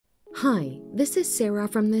Hi, this is Sarah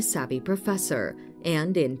from The Savvy Professor,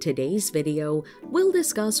 and in today's video, we'll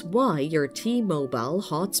discuss why your T-Mobile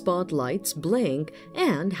hotspot lights blink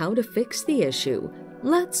and how to fix the issue.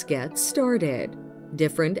 Let's get started.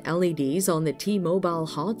 Different LEDs on the T-Mobile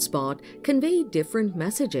hotspot convey different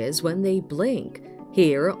messages when they blink.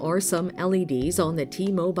 Here are some LEDs on the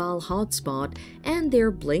T-Mobile hotspot and their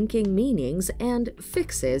blinking meanings and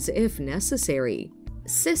fixes if necessary.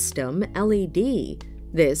 System LED.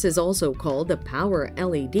 This is also called the power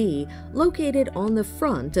LED, located on the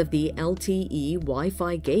front of the LTE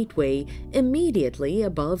Wi-Fi Gateway immediately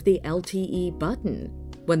above the LTE button.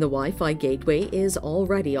 When the Wi-Fi gateway is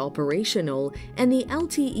already operational and the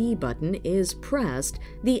LTE button is pressed,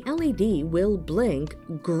 the LED will blink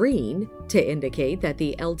green to indicate that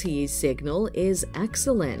the LTE signal is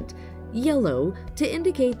excellent, yellow to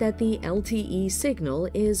indicate that the LTE signal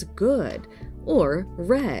is good, or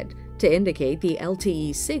red to indicate the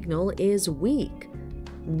LTE signal is weak.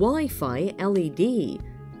 Wi-Fi LED.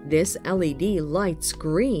 This LED lights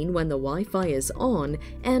green when the Wi-Fi is on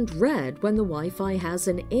and red when the Wi-Fi has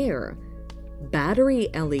an error. Battery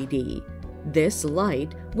LED. This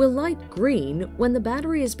light will light green when the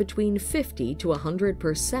battery is between 50 to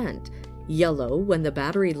 100%, yellow when the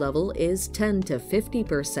battery level is 10 to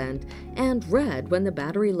 50%, and red when the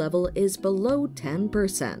battery level is below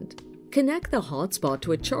 10%. Connect the hotspot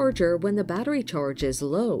to a charger when the battery charge is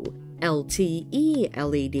low. LTE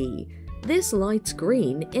LED. This lights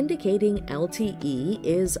green indicating LTE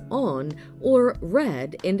is on, or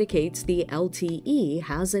red indicates the LTE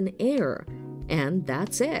has an error. And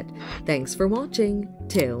that's it. Thanks for watching.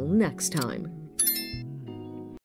 Till next time.